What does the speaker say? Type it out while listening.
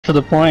To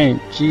the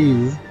point,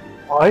 jeez.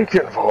 I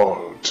can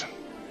vote.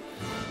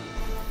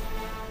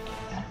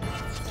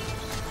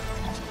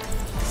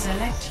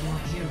 Select your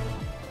hero.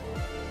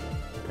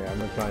 Okay, I'm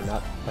gonna try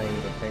not playing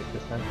the tank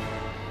this time.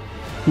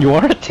 You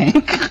are a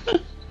tank?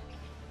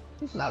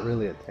 He's not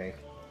really a tank.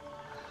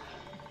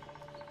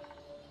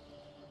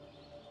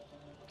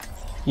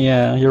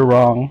 Yeah, you're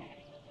wrong.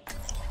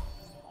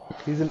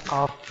 He's an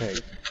off tank.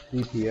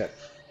 DPS.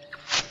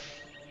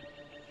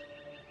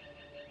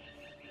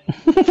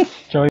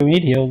 Joey, we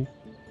need heals.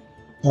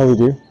 Oh, we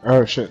do?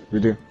 Oh shit, we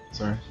do.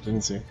 Sorry,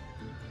 didn't see.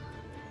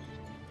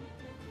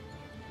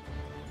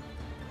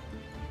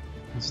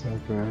 That's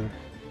not bad.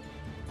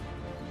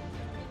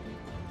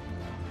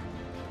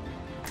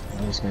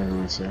 I'm just gonna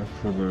really save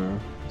for the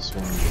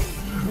swarm.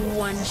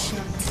 One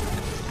shot.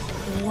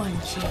 One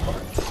kill.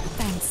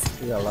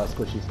 Thanks. We got a lot of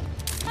squishies.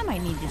 I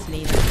might need this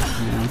later.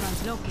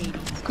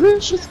 Translocating.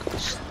 Squish,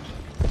 squish.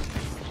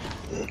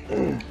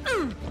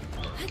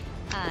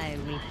 I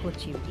will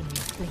put you in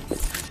your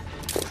place.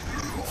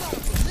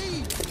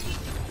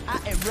 I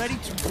am ready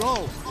to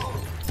roll.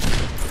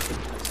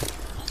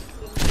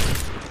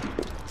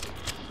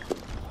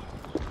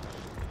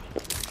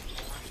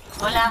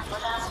 Hola.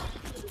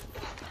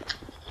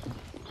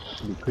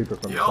 The creeper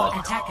from the side.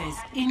 Attackers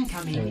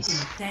incoming in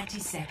 30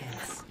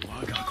 seconds.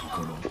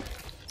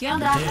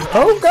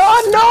 Oh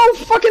god, no!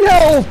 Fucking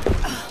hell!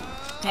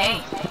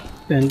 Hey.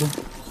 Bend.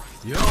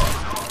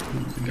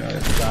 Got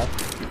it.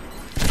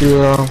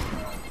 Yeah.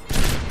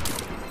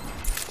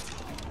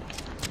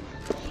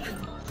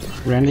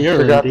 Randy or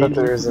Forgot Randy? that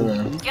there isn't a...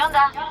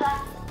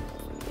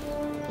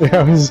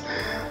 Yeah,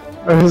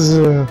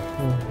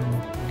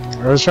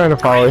 I was trying to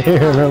follow you,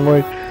 and I'm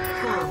like,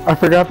 I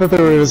forgot that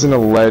there isn't a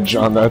ledge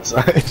on that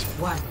side.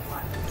 One.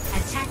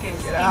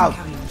 Attackers Get out.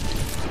 incoming.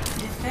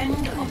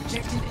 Defend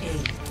objective A.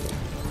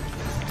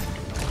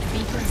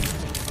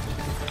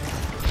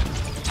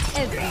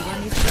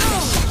 Everyone is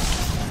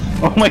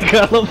Oh my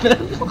god, love it.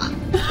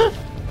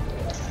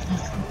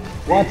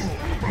 What?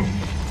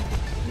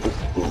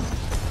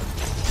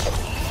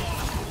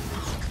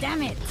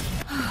 Damn it.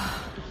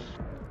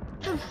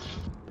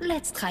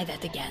 Let's try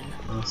that again.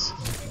 Yes,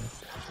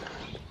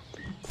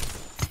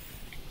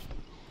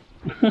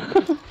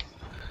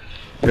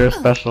 You're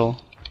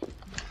special.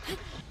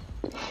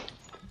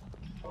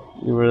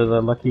 You were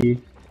the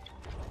lucky.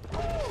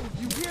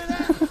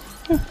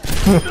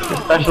 You're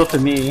special to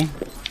me.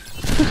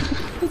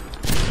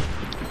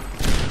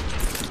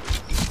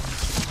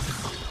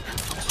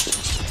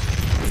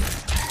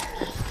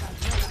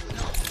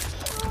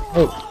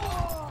 Oh.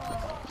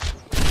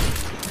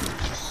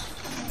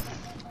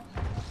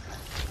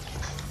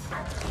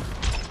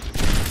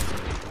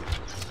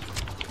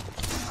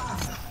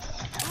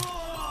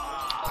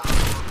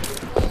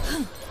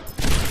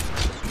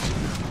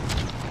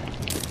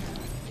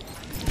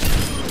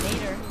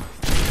 Later.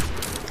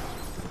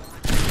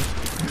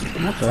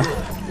 What the?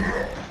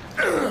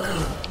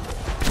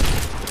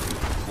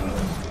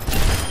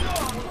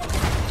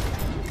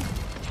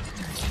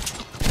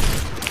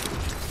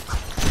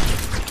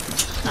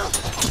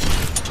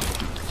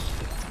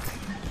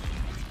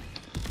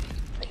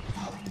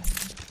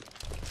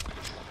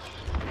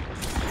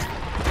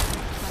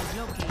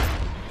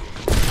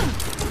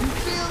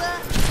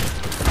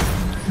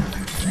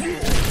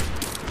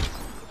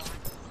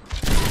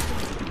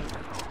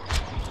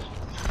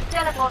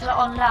 Teleporter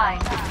online.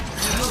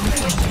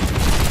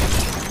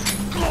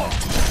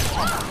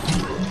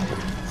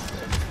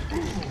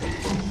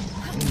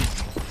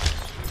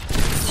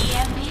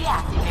 EMP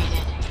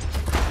activated.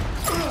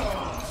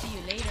 See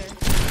you later.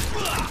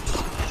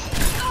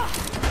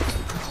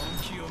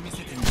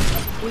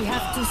 We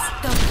have to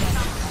stop them.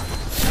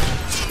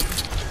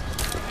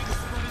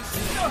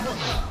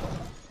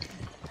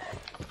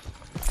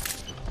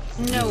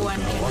 No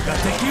one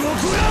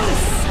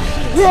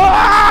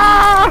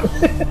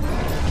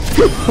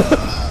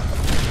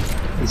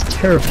It's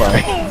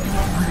terrifying.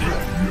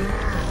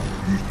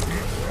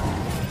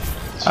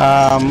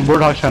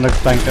 Warthog's trying to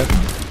flank it.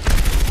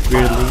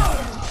 Weirdly.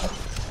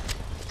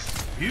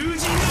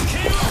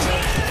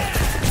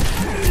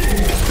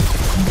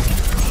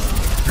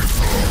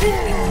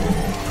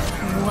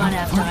 one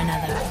after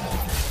another.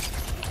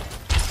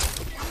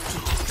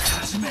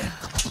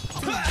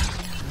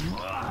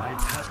 My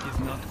task is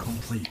not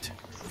complete.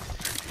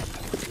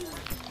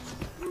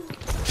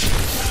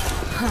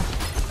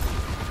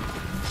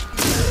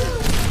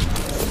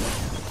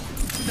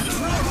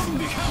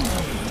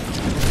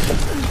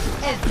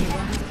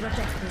 Everyone is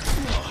protected.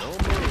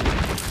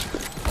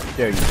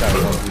 There you go.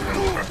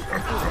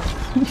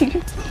 I need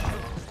it.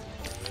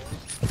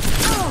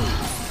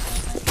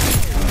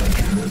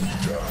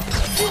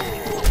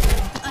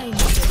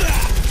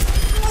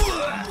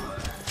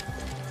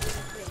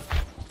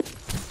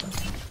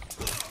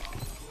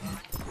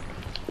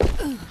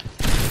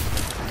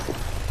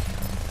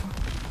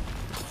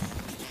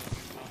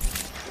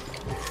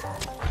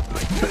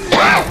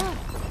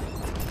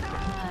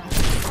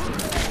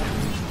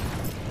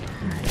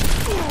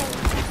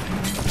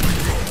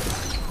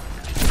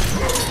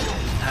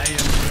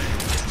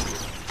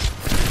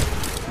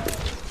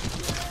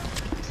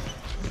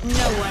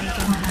 No one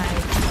can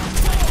hide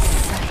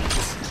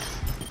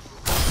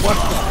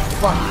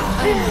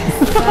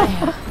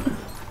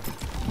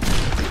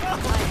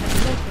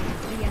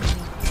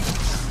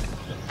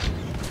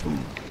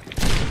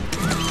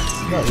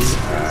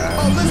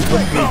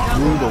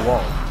Through the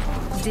wall.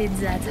 Did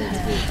that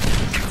hurt?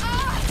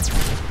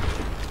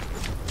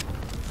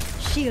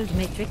 Shield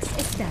matrix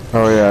established.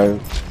 Oh yeah,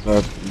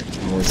 that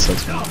always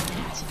sucks me. You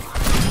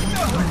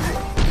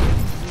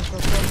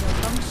perform your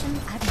function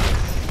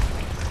admirably.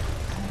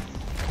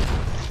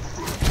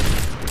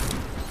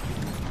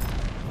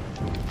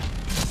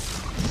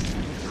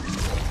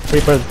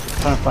 Reaper's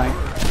trying to flank.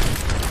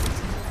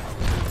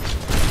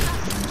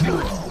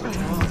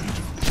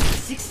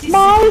 60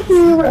 My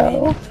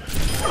hero!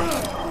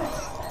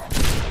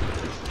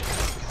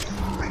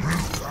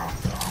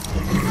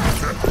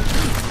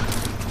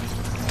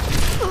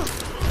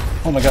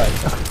 Oh my god.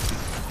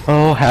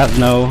 Oh, have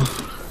no.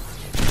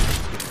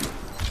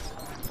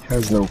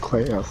 Has no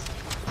class.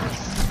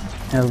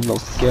 Has no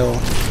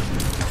skill.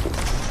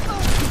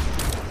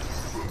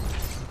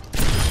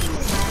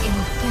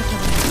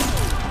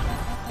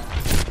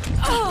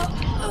 seconds.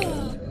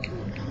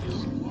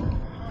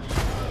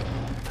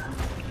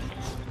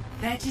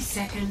 30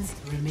 seconds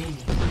remaining.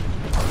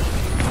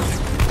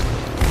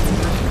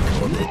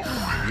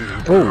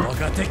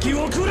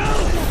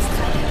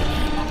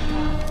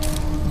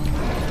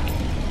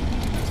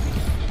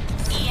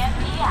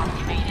 EMP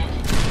activated.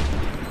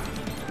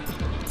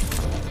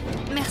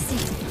 Merci.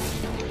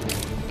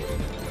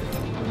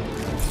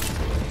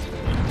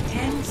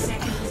 10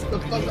 seconds. The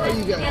fuck are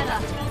you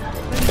guys?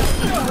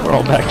 We're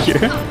all back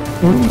here.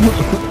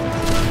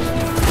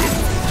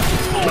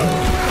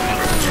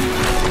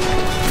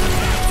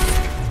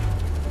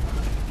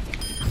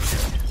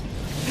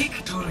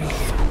 Victory.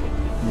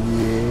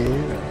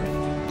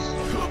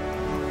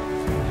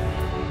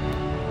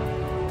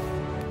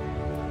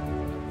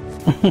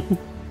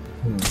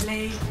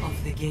 Play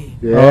of the game.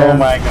 Yeah. Oh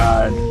my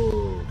god.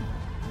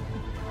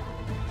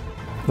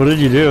 What did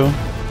you do?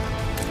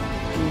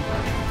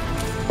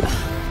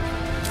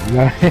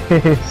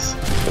 Nice.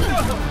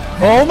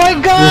 Oh my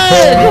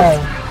god!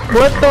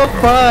 What the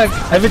fuck?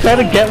 I've been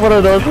trying to get one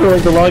of those for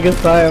like the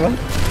longest time.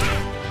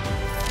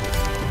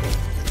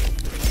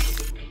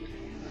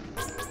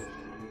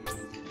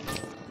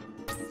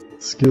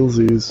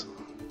 Skillsies.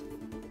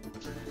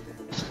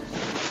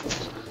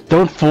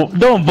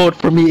 Don't vote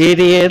for me,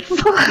 idiots!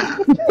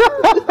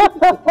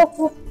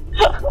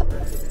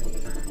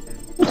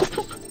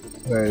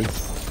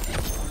 Nice.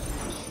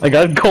 I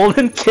got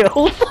golden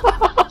kills.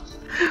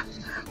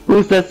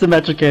 Who said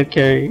Symmetra can't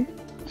carry?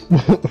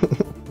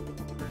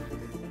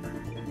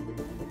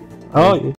 Oh.